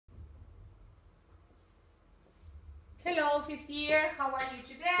Hello, fifth year. How are you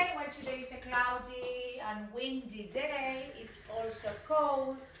today? Well, today is a cloudy and windy day. It's also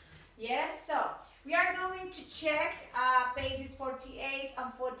cold. Yes, so we are going to check pages 48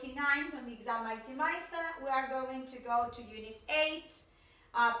 and 49 from the exam maximizer. We are going to go to unit 8,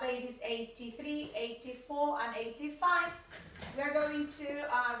 pages 83, 84, and 85. We are going to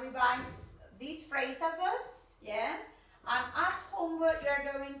revise these phrasal verbs. Yes. And as homework, you are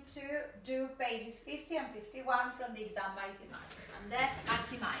going to do pages 50 and 51 from the exam maximizer, and then a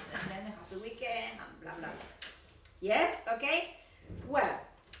happy weekend, and blah, blah, blah. Yes? Okay? Well,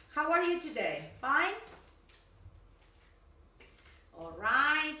 how are you today? Fine? All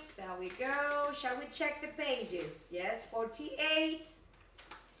right, there we go. Shall we check the pages? Yes, 48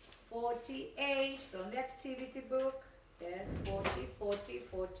 from the activity book. Yes, 48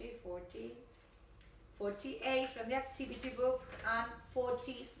 from the activity book, and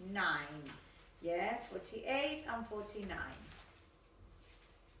 49. Yes, 48 and 49.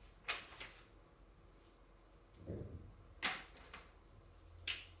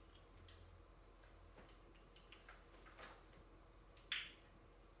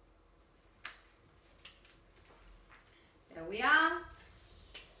 There we are.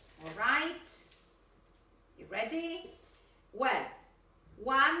 All right. You ready? Well,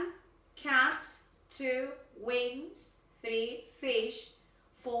 1 cat, 2 wings, 3 fish,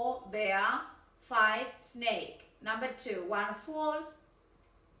 4 bear, 5 snake. Number 2, 1 false,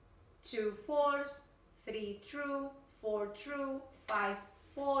 2 false, 3 true, 4 true, 5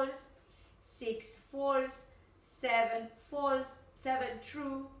 false, 6 false, 7 false, 7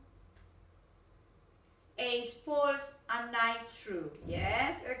 true, 8 false, and 9 true.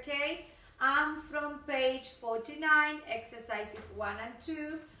 Yes, okay. From page 49, exercises 1 and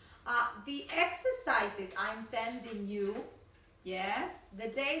 2. The exercises I'm sending you, yes, the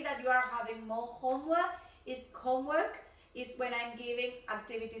day that you are having more homework is when I'm giving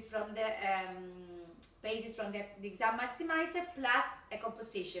activities from the pages from the exam maximizer plus a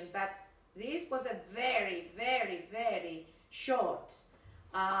composition. But this was a very, very, very short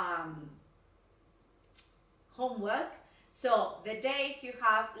homework. So the days you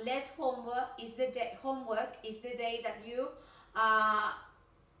have less homework is the day that you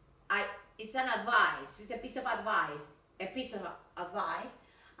it's an advice, it's a piece of advice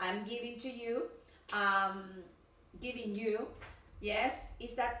I'm giving to you, yes,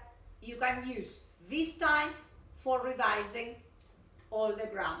 is that you can use this time for revising all the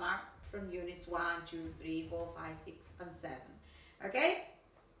grammar from units 1, 2, 3, 4, 5, 6, and 7, okay?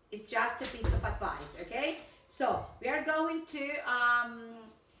 It's just a piece of advice, okay? So, we are going to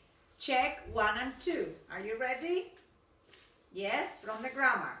check 1 and 2. Are you ready? Yes, from the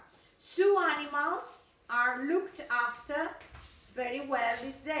grammar. Zoo animals are looked after very well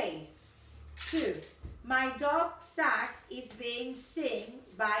these days. 2. My dog Zach is being seen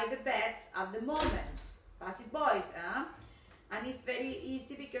by the vet at the moment. Passive voice, huh? And it's very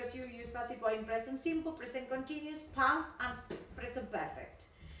easy because you use passive voice in present simple, present continuous, past, and present perfect.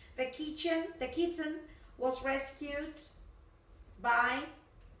 The kitten was rescued by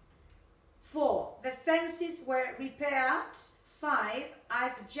 4. The fences were repaired. 5.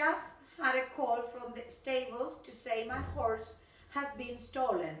 I've just had a call from the stables to say my horse has been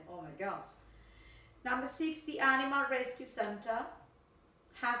stolen. Oh my God. Number 6. The Animal Rescue Center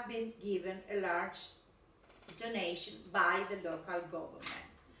has been given a large donation by the local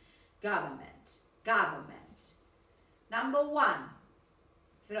government. Number 1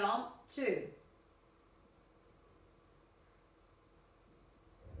 from 2.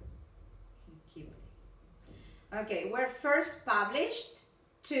 Okay, were first published.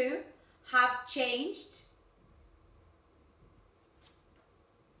 2, have changed.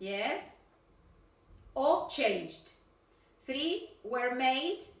 Yes. Or changed. 3, were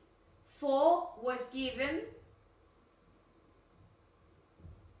made. 4, was given.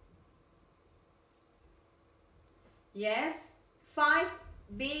 Yes. 5,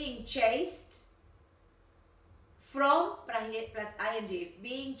 being chased. From plus ing,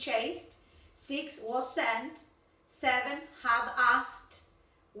 being chased. 6, was sent. 7, have asked,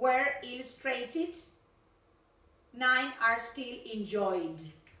 were illustrated. 9, are still enjoyed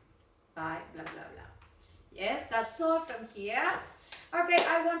by blah blah blah. Yes, that's all from here. Okay,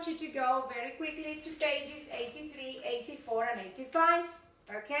 I want you to go very quickly to pages 83, 84, and 85.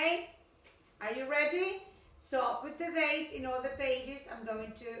 Okay, are you ready? So put the date in all the pages. I'm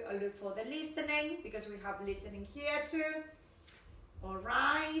going to look for the listening because we have listening here too. All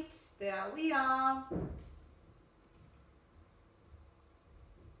right, there we are.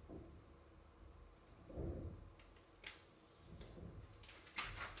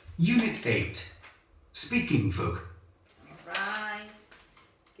 Unit 8, Speaking Folk.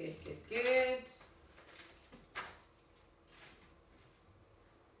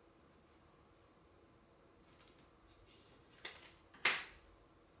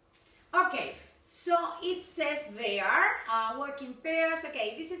 So it says there, work in pairs.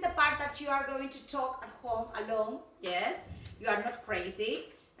 Okay, this is the part that you are going to talk at home alone. Yes, you are not crazy.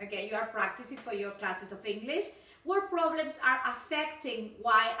 Okay, you are practicing for your classes of English. What problems are affecting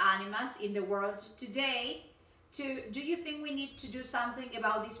wild animals in the world today? Do you think we need to do something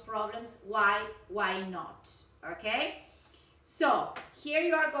about these problems? Why not? Okay, so here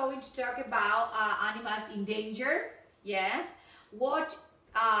you are going to talk about animals in danger. Yes, what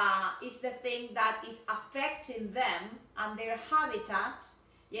is the thing that is affecting them and their habitat.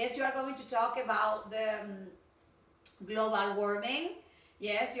 Yes, you are going to talk about the global warming.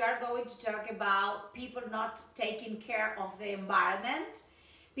 Yes, you are going to talk about people not taking care of the environment,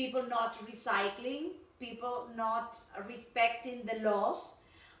 people not recycling, people not respecting the laws,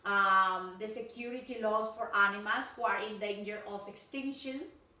 the security laws for animals who are in danger of extinction.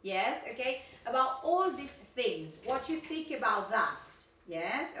 Yes, okay, about all these things. What you think about that?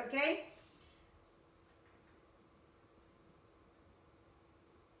 Yes, okay.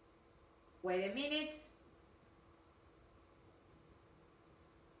 Wait a minute.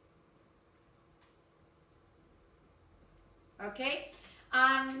 Okay,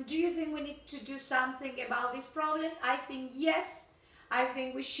 do you think we need to do something about this problem? I think yes. I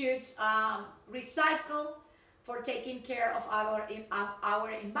think we should recycle for taking care of our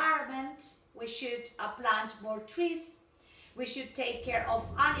environment. We should plant more trees. We should take care of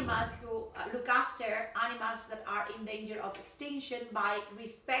animals, who look after animals that are in danger of extinction by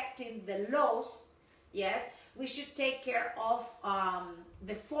respecting the laws. Yes, we should take care of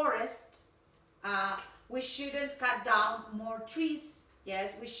the forest. We shouldn't cut down more trees.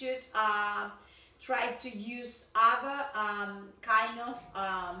 Yes, we should try to use other kind of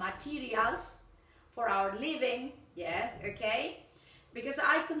materials for our living. Yes, okay, because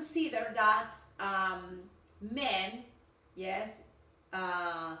I consider that men, yes,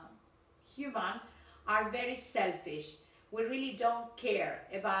 human, are very selfish. We really don't care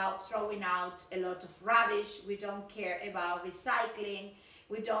about throwing out a lot of rubbish. We don't care about recycling.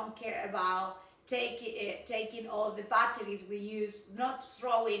 We don't care about taking all the batteries we use, not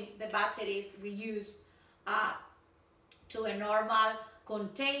throwing the batteries we use to a normal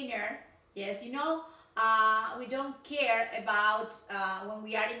container. Yes, you know, we don't care about when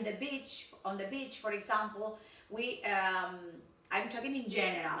we are in the beach, on the beach, for example. We, I'm talking in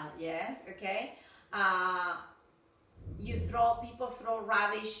general. Yes, okay. People throw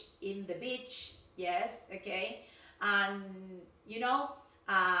rubbish in the beach. Yes, okay, and you know.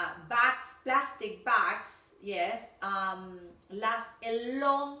 Plastic bags, yes, last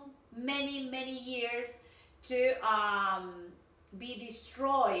many years to be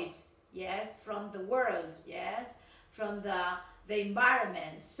destroyed, yes, from the world, yes, from the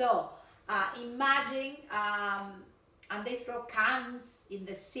environment. So imagine, and they throw cans in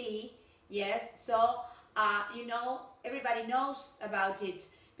the sea, yes. So you know, everybody knows about it.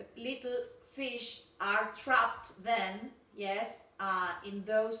 But little fish are trapped then, yes, in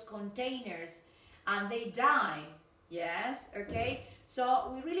those containers, and they die. Yes, okay.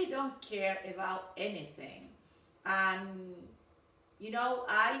 So we really don't care about anything. And you know,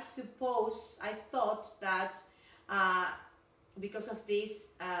 I thought that because of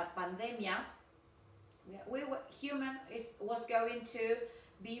this pandemic, human was going to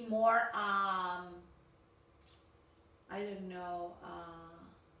be more I don't know,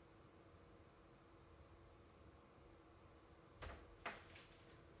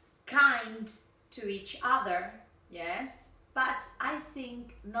 kind to each other, yes, but I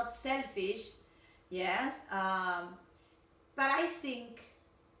think not selfish, yes, but I think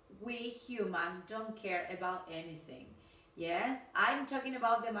we human don't care about anything. Yes, I'm talking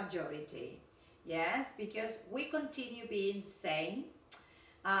about the majority. Yes, because we continue being the same.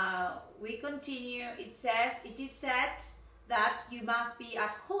 We continue, it is said that you must be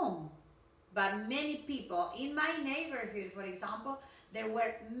at home, but many people in my neighborhood, for example, there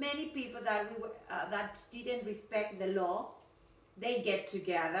were many people that didn't respect the law. They get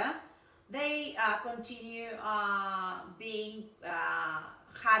together. They continue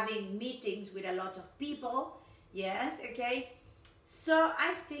having meetings with a lot of people. Yes, okay. So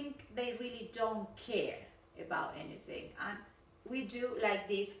I think they really don't care about anything, and we do like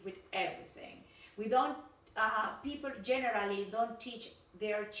this with everything. We don't. People generally don't teach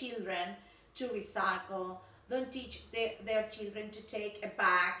their children to recycle. Don't teach their children to take a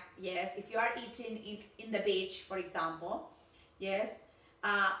bag. Yes, if you are eating in the beach, for example, yes,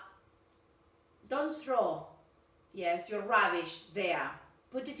 don't throw, yes, your rubbish there.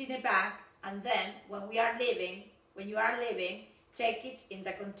 Put it in a bag, and then when you are leaving, take it in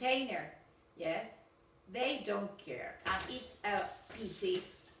the container. Yes, they don't care, and it's a pity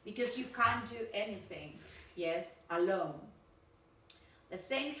because you can't do anything, yes, alone. The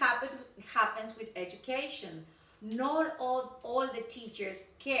same happens with education. Not all the teachers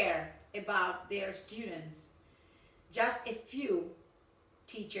care about their students. Just a few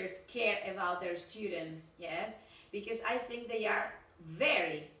teachers care about their students, yes, because I think they are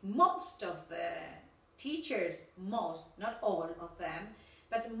most of the teachers, not all of them,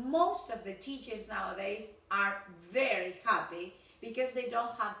 but most of the teachers nowadays are very happy because they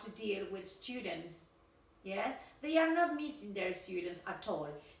don't have to deal with students, yes. They are not missing their students at all,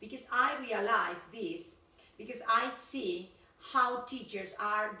 because I realize this, because I see how teachers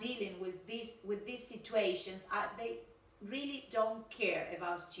are dealing with these situations. They really don't care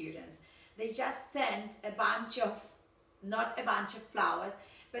about students. They just send not a bunch of flowers,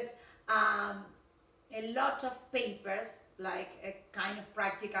 but a lot of papers, like a kind of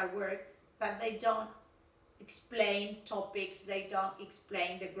practical works, but they don't explain topics, they don't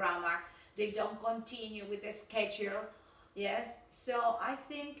explain the grammar, they don't continue with the schedule, yes. So I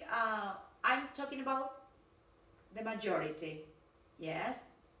think I'm talking about the majority, yes,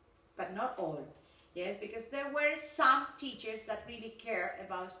 but not all, yes, because there were some teachers that really care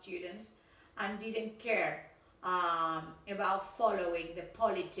about students and didn't care about following the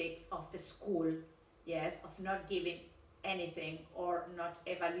politics of the school, yes, of not giving anything or not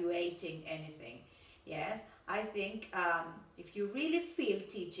evaluating anything, yes. I think if you really feel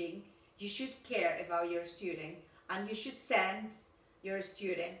teaching, you should care about your student, and you should send your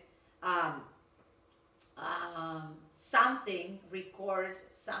student something, record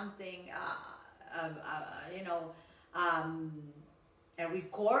something, a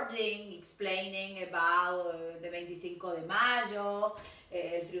recording explaining about the 25 de Mayo,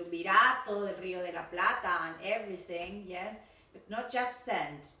 el Triunvirato del Río de la Plata and everything, yes, but not just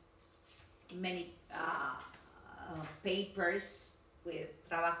send many papers with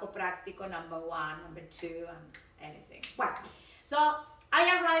trabajo práctico number 1, number 2, and anything. Well, so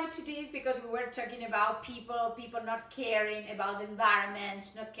I arrived to this because we were talking about people not caring about the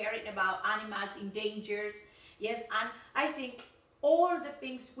environment, not caring about animals in dangers, yes, and I think all the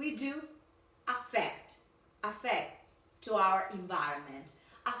things we do affect to our environment,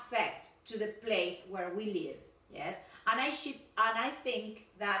 affect to the place where we live, yes, and I think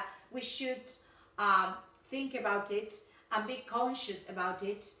that we should think about it and be conscious about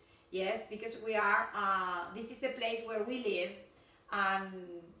it, yes, because we are, this is the place where we live, and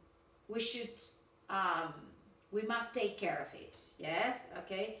we should, we must take care of it, yes,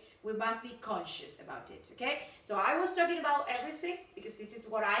 okay, we must be conscious about it, okay. So I was talking about everything because this is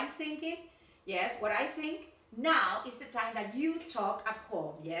what I'm thinking, yes, what I think. Now is the time that you talk at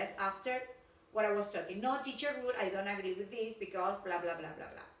home, yes, after what I was talking. No, teacher Ruth, I don't agree with this because blah blah blah blah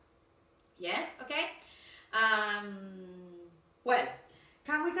blah, yes, okay. Well,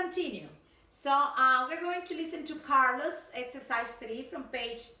 can we continue? So we're going to listen to Carlos, exercise 3 from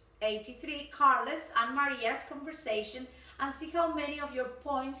page 83, Carlos and Maria's conversation, and see how many of your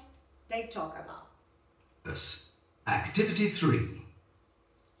points they talk about. Yes. Activity 3.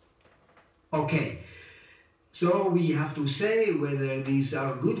 Okay, so we have to say whether these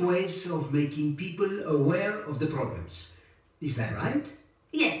are good ways of making people aware of the problems. Is that right?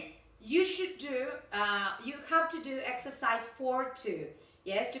 Yeah. You should do, you have to do exercise 4 too.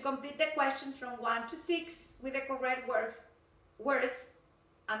 Yes, to complete the questions from 1 to 6 with the correct words,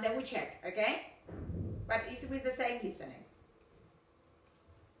 and then we check, okay? But it's with the same listening.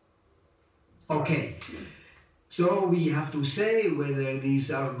 Okay, so we have to say whether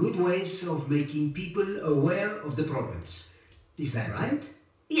these are good ways of making people aware of the problems. Is that right?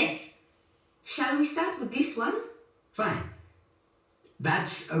 Yes. Shall we start with this one? Fine.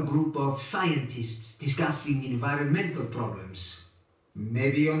 That's a group of scientists discussing environmental problems.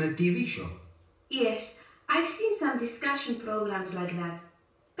 Maybe on a TV show. Yes, I've seen some discussion programs like that.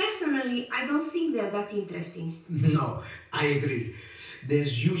 Personally, I don't think they're that interesting. No, I agree.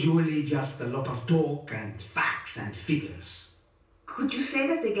 There's usually just a lot of talk and facts and figures. Could you say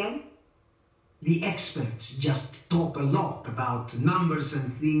that again? The experts just talk a lot about numbers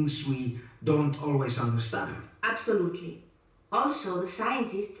and things we don't always understand. Absolutely. Also, the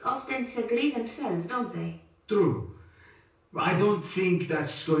scientists often disagree themselves, don't they? True. I don't think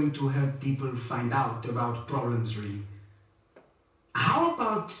that's going to help people find out about problems, really. How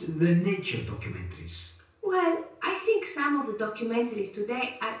about the nature documentaries? Well, I think some of the documentaries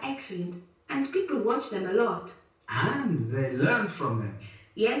today are excellent, and people watch them a lot. And they learn from them.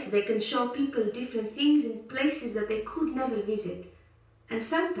 Yes, they can show people different things in places that they could never visit. And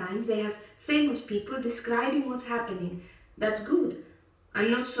sometimes they have famous people describing what's happening. That's good.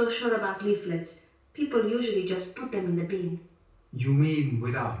 I'm not so sure about leaflets. People usually just put them in the bin. You mean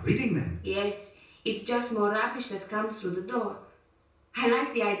without reading them? Yes, it's just more rubbish that comes through the door. I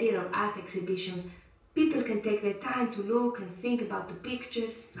like the idea of art exhibitions. People can take their time to look and think about the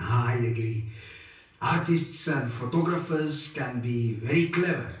pictures. I agree. Artists and photographers can be very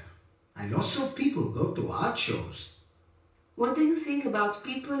clever. And lots of people go to art shows. What do you think about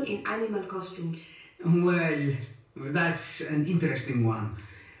people in animal costumes? Well, that's an interesting one.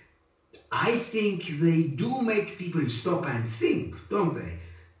 I think they do make people stop and think, don't they?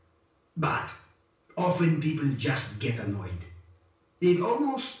 But often people just get annoyed. It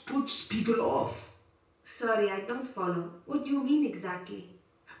almost puts people off. Sorry, I don't follow. What do you mean exactly?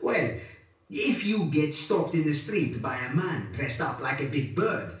 Well, if you get stopped in the street by a man dressed up like a big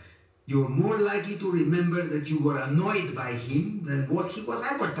bird, you're more likely to remember that you were annoyed by him than what he was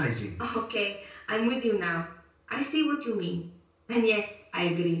advertising. Okay, I'm with you now. I see what you mean. And yes, I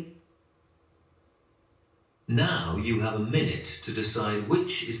agree. Now you have a minute to decide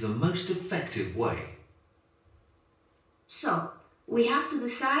which is the most effective way. So, we have to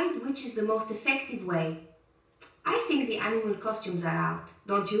decide which is the most effective way. I think the animal costumes are out,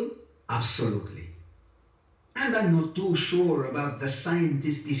 don't you? Absolutely. And I'm not too sure about the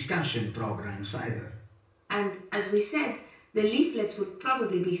scientist discussion programs either. And as we said, the leaflets will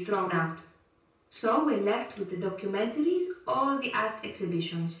probably be thrown out. So we're left with the documentaries or the art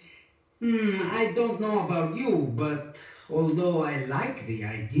exhibitions. I don't know about you, but although I like the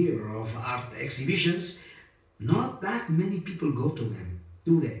idea of art exhibitions, not that many people go to them,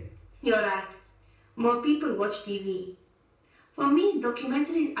 do they? You're right. More people watch TV. For me,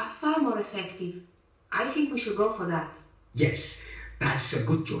 documentaries are far more effective. I think we should go for that. Yes, that's a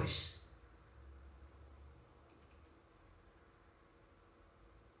good choice.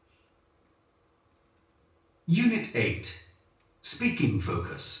 Unit 8. Speaking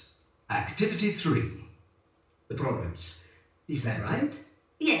focus. Activity 3. The problems. Is that right?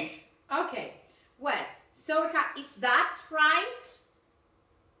 Yes. Okay. Well, so is that right?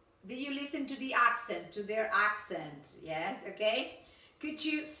 Did you listen to the accent, to their accent? Yes, okay. Could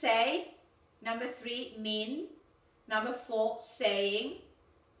you say number 3, mean, number 4, saying,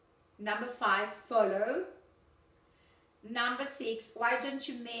 number 5, follow, number 6, why don't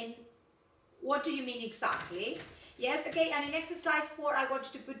you mean, what do you mean exactly? Yes, okay, and in exercise 4, I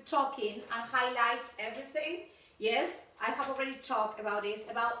want you to put talking and highlight everything. Yes, I have already talked about this,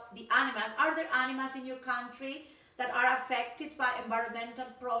 about the animals. Are there animals in your country that are affected by environmental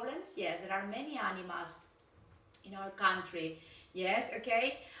problems? Yes, there are many animals in our country. Yes,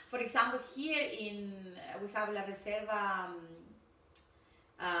 okay. For example, here in, we have La Reserva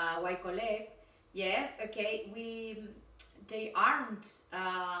Huaycolé. Yes, okay, they aren't,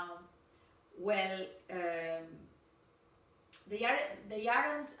 they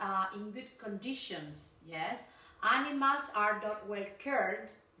aren't in good conditions, yes. Animals are not well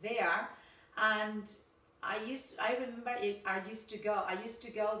cared there, and I used to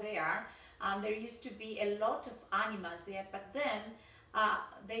go there, and there used to be a lot of animals there, but then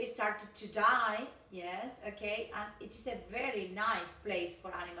they started to die, yes, okay, and it is a very nice place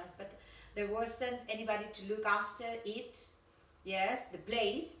for animals, but there wasn't anybody to look after it, yes, the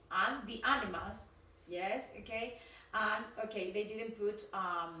place and the animals, yes, okay, and okay, they didn't put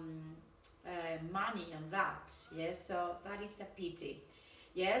money on that, yes, so that is a pity.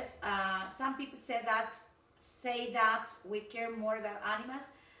 Yes, some people say that we care more about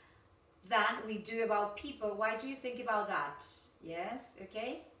animals than we do about people. Why do you think about that? Yes,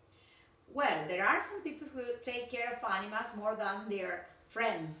 okay. Well, there are some people who take care of animals more than their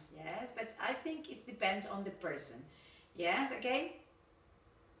friends, yes, but I think it depends on the person. Yes, okay.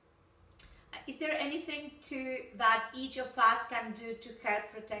 Is there anything that each of us can do to help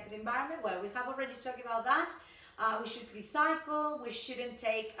protect the environment? Well, we have already talked about that. We should recycle, we shouldn't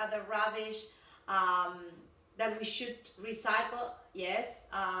take other rubbish that we should recycle, yes,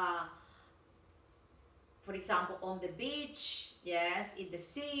 for example, on the beach, yes, in the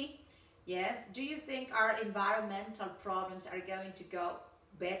sea, yes. Do you think our environmental problems are going to go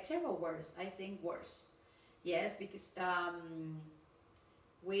better or worse? I think worse, yes, because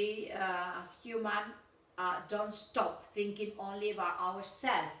we as humans don't stop thinking only about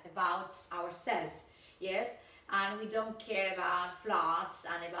ourselves, yes, and we don't care about floods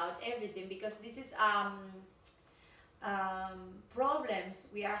and about everything, because this is problems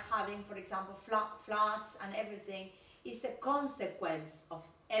we are having, for example, floods and everything is a consequence of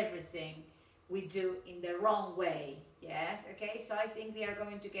everything we do in the wrong way, yes, okay, so I think they are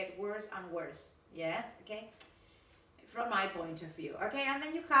going to get worse and worse, yes, okay, from my point of view, okay, and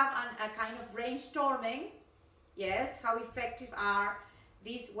then you have a kind of brainstorming, yes, how effective are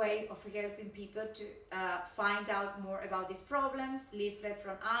this way of helping people to find out more about these problems, leaflet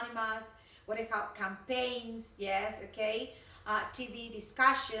from animals, what they have campaigns, yes, okay, TV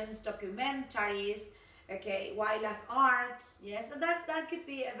discussions, documentaries, okay, wildlife art, yes, and that could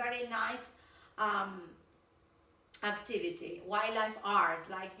be a very nice activity. Wildlife art,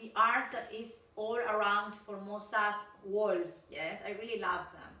 like the art that is all around Formosa's walls, yes, I really love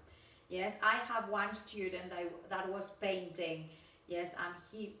them. Yes, I have one student that was painting, yes, and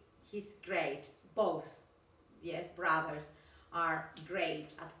he's great. Both, yes, brothers are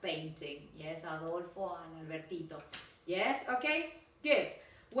great at painting. Yes, Adolfo and Albertito. Yes, okay, good.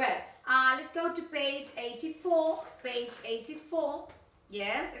 Well, let's go to page 84. Page 84.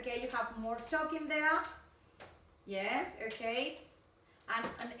 Yes, okay, you have more talking there. Yes, okay. And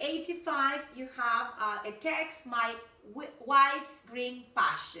on 85, you have a text, my wife's green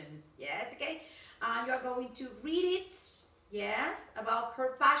passions. Yes, okay. You're going to read it, yes, about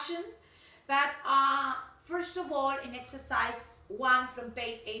her passions. But first of all, in exercise 1 from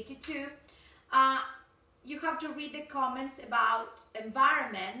page 82, you have to read the comments about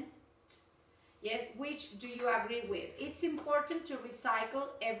environment. Yes, which do you agree with? It's important to recycle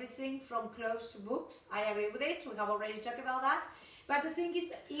everything from clothes to books. I agree with it. We have already talked about that. But the thing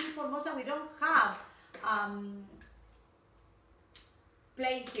is, in Formosa, we don't have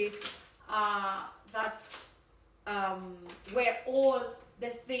places where all the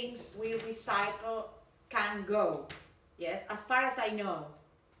things we recycle can go. Yes, as far as I know.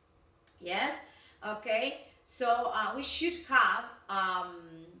 Yes, okay. So we should have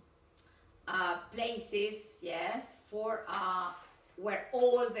places, yes, for where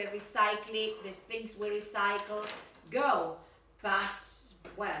all the things we recycle go. But,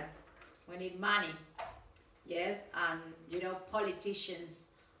 well, we need money, yes, and, you know, politicians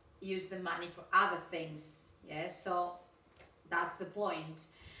use the money for other things, yes, so that's the point.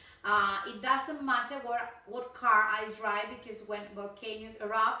 It doesn't matter what car I drive, because when volcanoes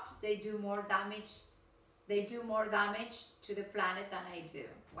erupt, they do more damage to the planet than I do.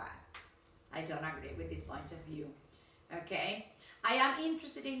 Well, I don't agree with this point of view, okay? I am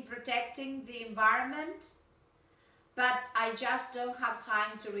interested in protecting the environment, but I just don't have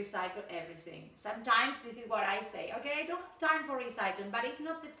time to recycle everything. Sometimes this is what I say, okay, I don't have time for recycling, but it's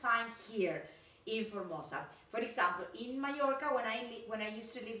not the time here in Formosa. For example, in Mallorca, when I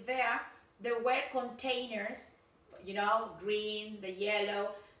used to live there were containers, you know, green, the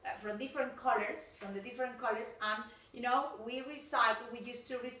yellow, from the different colors, and, you know, we used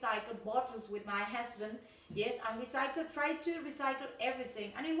to recycle bottles with my husband, yes, and try to recycle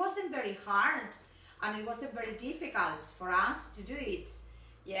everything, and it wasn't very hard. And it wasn't very difficult for us to do it,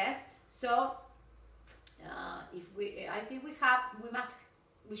 yes. So I think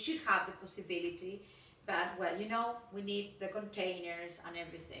we should have the possibility, but well, you know, we need the containers and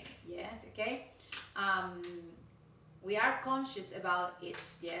everything, yes, okay. We are conscious about it,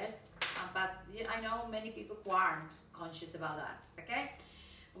 yes, but I know many people who aren't conscious about that, okay.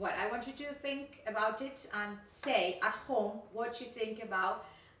 Well, I want you to think about it and say at home what you think about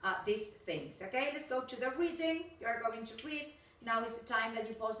these things, okay? Let's go to the reading. You're going to read. Now is the time that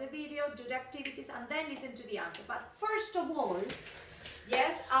you pause the video, do the activities, and then listen to the answer. But first of all,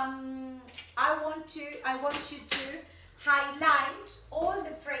 yes, I want you to highlight all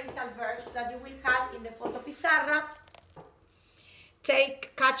the phrasal verbs that you will have in the photo pizarra.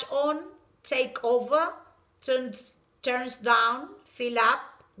 Take, catch on, take over, turns down, fill up,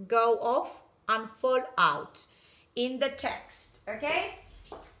 go off, and fall out in the text, okay?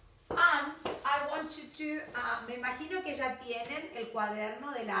 And I want you to, me imagino que ya tienen el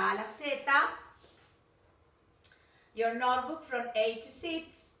cuaderno de la A a la Z, your notebook from A to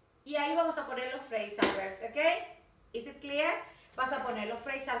Z, y ahí vamos a poner los phrasal verbs, ¿ok? Is it clear? Vas a poner los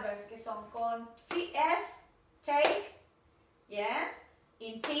phrasal verbs que son con F, take, yes,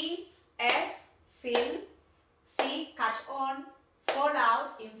 in T, F, fill, C, catch on, fall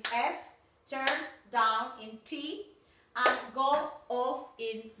out in F, turn down in T, and go off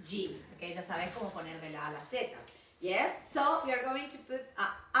in G. Okay, ya sabes cómo poner de la A a la Z. Yes, so you're going to put,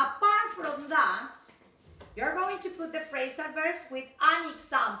 apart from that, you're going to put the phrasal verbs with an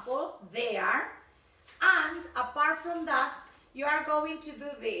example there, and apart from that, you are going to do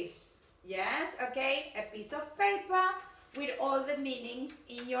this. Yes, okay, a piece of paper with all the meanings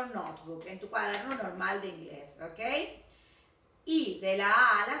in your notebook, en tu cuaderno normal de inglés, okay? Y de la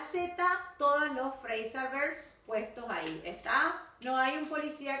A a la Z, todos los phrasal verbs puestos ahí. ¿Está? No hay un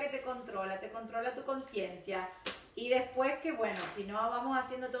policía que te controla tu conciencia. Y después que, bueno, si no vamos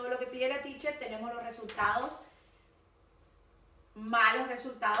haciendo todo lo que pide la teacher, tenemos los resultados malos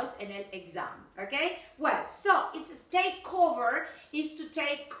resultados en el exam, okay? Well, so it's take over is to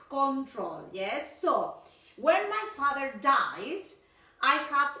take control, yes? So, when my father died, I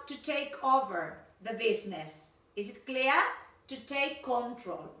have to take over the business. Is it clear? To take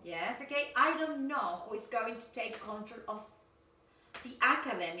control, yes, okay? I don't know who is going to take control of the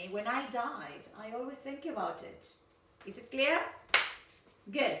academy when I died. I always think about it. Is it clear?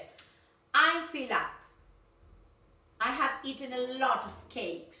 Good. I'm filled up. I have eaten a lot of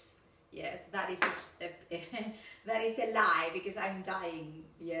cakes. Yes, that is that is a lie because I'm dying.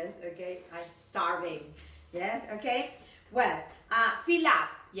 Yes, okay, I'm starving. Yes, okay. Well, fill up.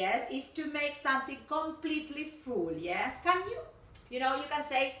 Yes, is to make something completely full. Yes, can you? You know, you can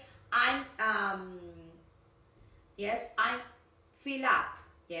say I'm. Yes, I'm fill up.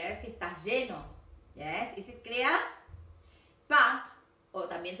 Yes, estás lleno. Yes, is it clear? But, o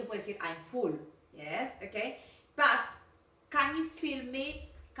también se puede decir I'm full. Yes, okay. But, can you fill me?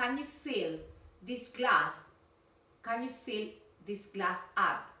 Can you fill this glass? Can you fill this glass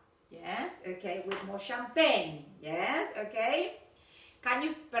up? Yes, okay, with more champagne. Yes, okay. Can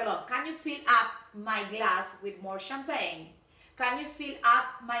you fill up my glass with more champagne? Can you fill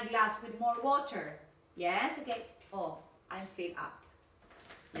up my glass with more water? Yes, okay. Oh, I'm filled up.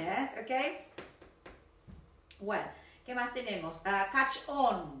 Yes, okay. Well, ¿qué más tenemos? Catch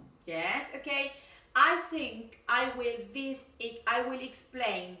on. Yes, okay. I think I will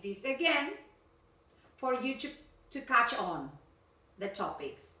explain this again for you to catch on the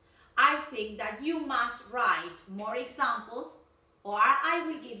topics. I think that you must write more examples, or I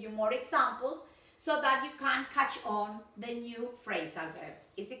will give you more examples so that you can catch on the new phrasal verbs.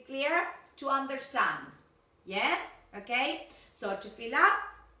 Is it clear? To understand. Yes? Okay? So to fill up.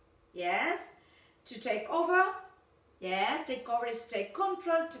 Yes. To take over. Yes. Take over is to take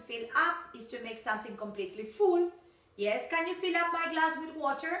control. To fill up is to make something completely full. Yes. Can you fill up my glass with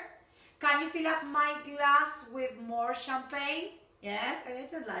water? Can you fill up my glass with more champagne? Yes. I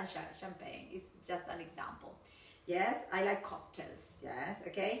don't like champagne. It's just an example. Yes. I like cocktails. Yes.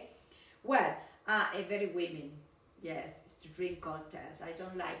 Okay. Well, a very women. Yes, it's to drink cocktails. I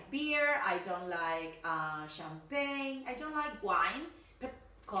don't like beer. I don't like champagne. I don't like wine. But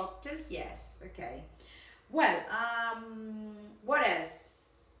cocktails, yes. Okay. Well, what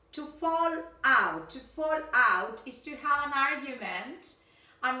else? To fall out. To fall out is to have an argument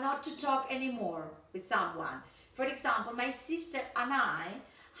and not to talk anymore with someone. For example, my sister and I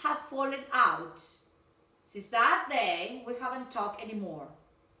have fallen out. Since that day, we haven't talked anymore.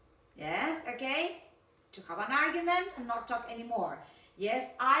 Yes, okay? To have an argument and not talk anymore.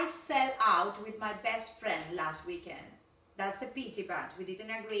 Yes, I fell out with my best friend last weekend. That's a pity, but we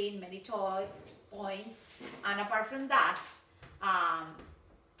didn't agree in many points. And apart from that,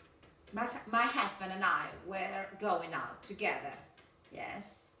 my husband and I were going out together.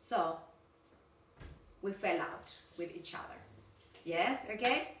 Yes, so we fell out with each other. Yes,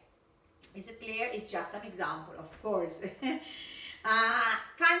 okay? Is it clear? It's just an example, of course.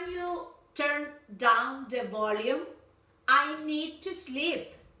 Can you turn down the volume? I need to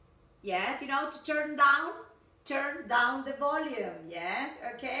sleep. Yes, you know, to turn down the volume. Yes,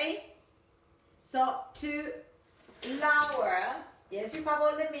 okay. So to lower, yes, you have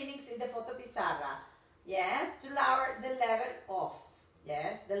all the meanings in the photo pizarra. Yes, to lower the level off.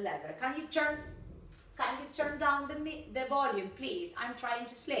 Yes, the level. Can you turn down the volume, please? I'm trying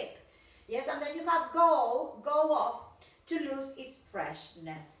to sleep. Yes, and then you have go off to lose its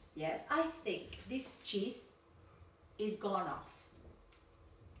freshness. Yes, I think this cheese is gone off.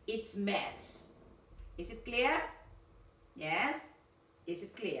 It smells. Is it clear? Yes? Is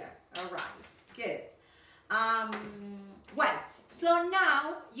it clear? All right, good. Well, so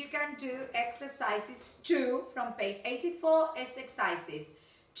now you can do exercises 2 from page 84 as exercises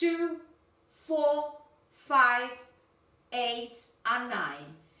 2, 4, 5, 8, and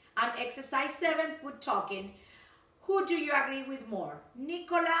 9. And exercise 7, put talking. Who do you agree with more,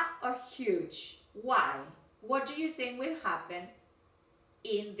 Nicola or Hugh? Why? What do you think will happen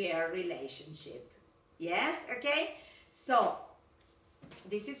in their relationship? Yes, okay? So,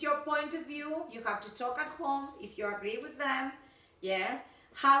 this is your point of view. You have to talk at home if you agree with them. Yes?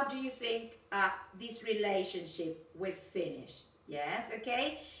 How do you think this relationship will finish? Yes,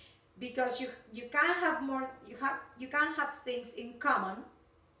 okay? Because you can't have more, you can't have things in common.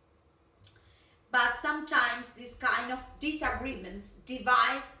 But sometimes this kind of disagreements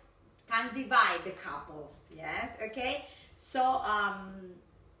can divide the couples. Yes, okay? So,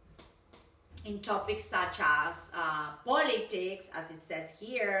 in topics such as politics, as it says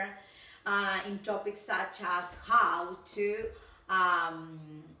here, in topics such as how to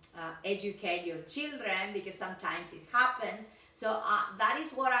educate your children, because sometimes it happens So that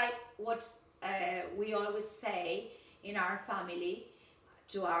is what we always say in our family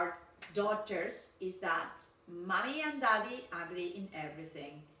to our daughters, is that mommy and daddy agree in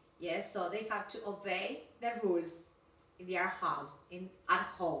everything. Yes, so they have to obey the rules in their house, at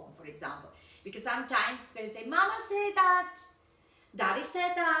home, for example. Because sometimes they say, Mama said that, Daddy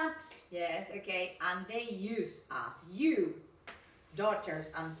said that. Yes, okay, and they use us. You,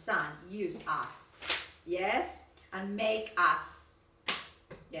 daughters and son, use us. Yes, and make us,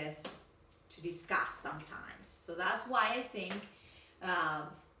 yes, to discuss sometimes. So that's why I think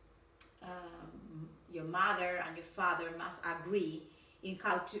your mother and your father must agree in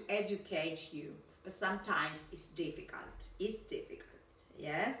how to educate you. But sometimes it's difficult. It's difficult.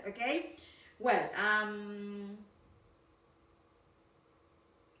 Yes, okay? Well,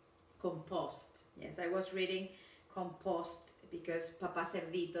 compost. Yes, I was reading compost because Papa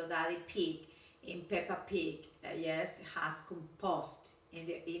Cerdito, Daddy Pig, in Peppa Pig, yes, has compost in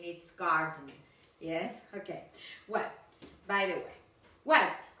its garden. Yes, okay. Well, by the way,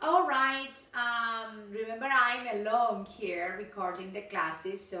 well, all right. Remember, I'm alone here recording the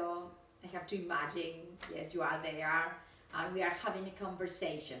classes, so I have to imagine, yes, you are there, and we are having a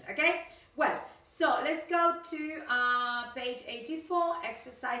conversation. Okay. Well, so let's go to page 84,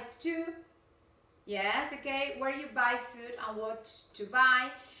 exercise 2. Yes, okay, where you buy food and what to buy.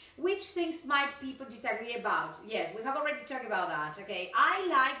 Which things might people disagree about? Yes, we have already talked about that. Okay, I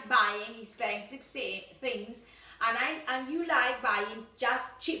like buying expensive things, and you like buying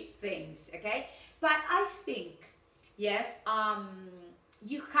just cheap things. Okay, but I think, yes,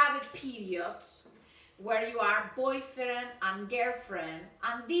 you have a period where you are boyfriend and girlfriend,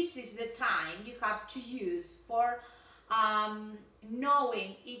 and this is the time you have to use for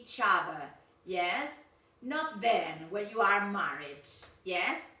knowing each other. Yes, not then when you are married.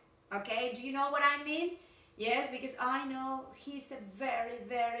 Yes, okay, do you know what I mean? Yes, because I know he's a very,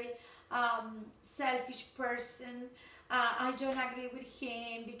 very selfish person. I don't agree with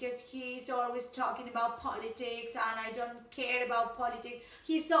him because he's always talking about politics and I don't care about politics.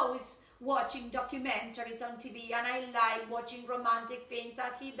 He's always watching documentaries on TV and I like watching romantic things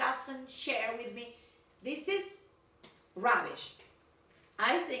that he doesn't share with me. This is rubbish.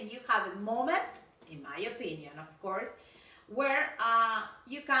 I think you have a moment, in my opinion, of course, where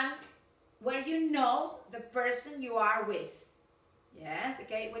where you know the person you are with. Yes,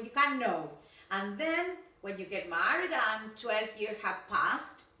 okay, when you can know. And then when you get married and 12 years have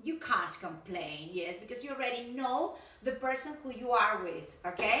passed, you can't complain, yes, because you already know the person who you are with,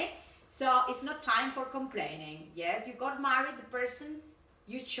 okay? So it's not time for complaining, yes? You got married, the person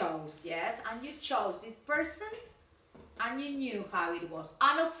you chose, yes? And you chose this person and you knew how it was.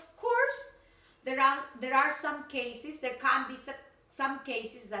 And of course, there are some cases, there can be some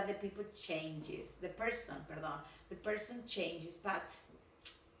cases that the person changes, but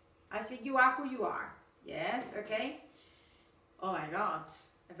I think you are who you are. Yes, okay? Oh my God,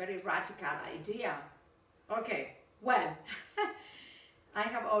 a very radical idea. Okay, well, I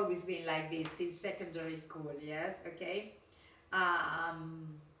have always been like this since secondary school, yes, okay?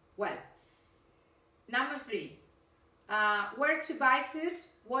 Well, number 3, where to buy food,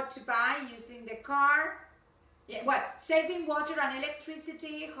 what to buy, using the car. Yeah, well, saving water and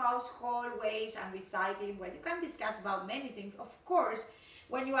electricity, household waste and recycling. Well, you can discuss about many things. Of course,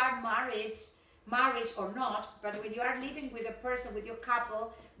 when you are marriage or not, but when you are living with a person, with your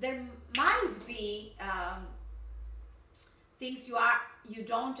couple, there might be things you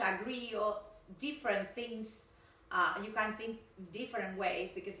don't agree, or different things. You can think different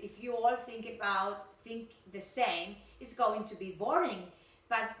ways, because if you all think the same, it's going to be boring.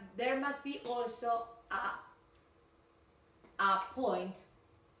 But there must be also a point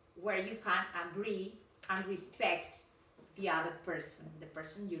where you can agree and respect the other person, the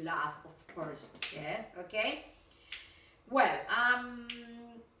person you love, of course. Yes, okay. Well,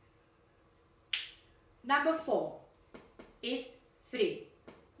 number 4 is 3.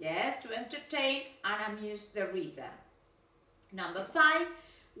 Yes, to entertain and amuse the reader. Number 5,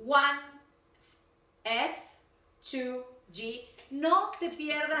 1F, 2G. No te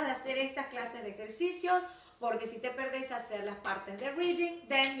pierdas de hacer estas clases de ejercicios, porque si te perdes hacer las partes de reading,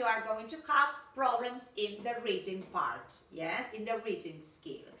 then you are going to have problems in the reading part. Yes, in the reading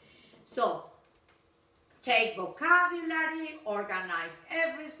skill. So, take vocabulary, organize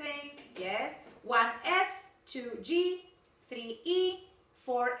everything. Yes, 1F, 2G, 3E,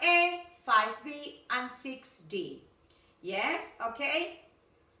 4A, 5B, and 6D. Yes, okay?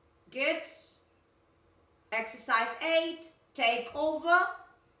 Good. Exercise 8, take over,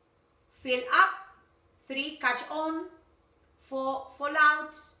 fill up. 3, catch on. 4, fall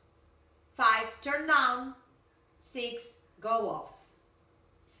out. 5, turn down. 6, go off.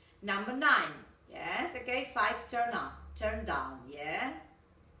 Number 9, yes, okay, 5, turn up, turn down, yeah.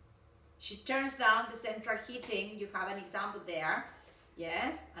 She turns down the central heating, you have an example there,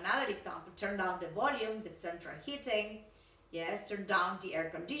 yes. Another example, turn down the volume, the central heating, yes, turn down the air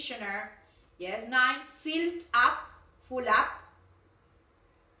conditioner, yes. 9, filled up, full up.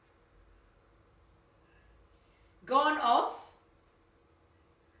 Gone off,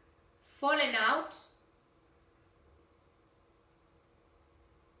 fallen out.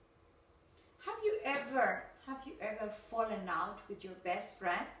 Have you ever fallen out with your best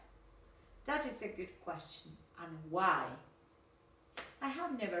friend? That is a good question. And why? I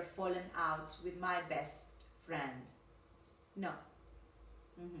have never fallen out with my best friend. No.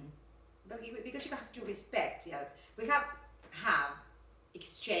 But because you have to respect, yeah. We have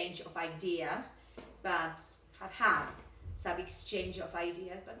exchange of ideas, but have had some exchange of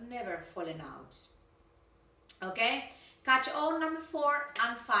ideas, but never fallen out. Okay? Catch all number 4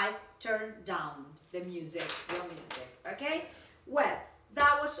 and 5, turn down the music, your music. Okay? Well,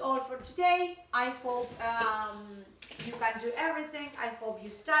 that was all for today. I hope you can do everything. I hope you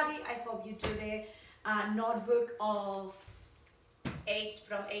study. I hope you do the notebook of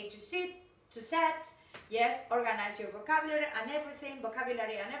from A to Z. Yes, organize your vocabulary and everything,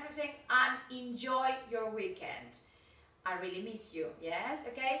 and enjoy your weekend. I really miss you. Yes,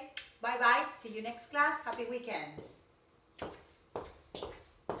 okay? Bye-bye. See you next class. Happy weekend.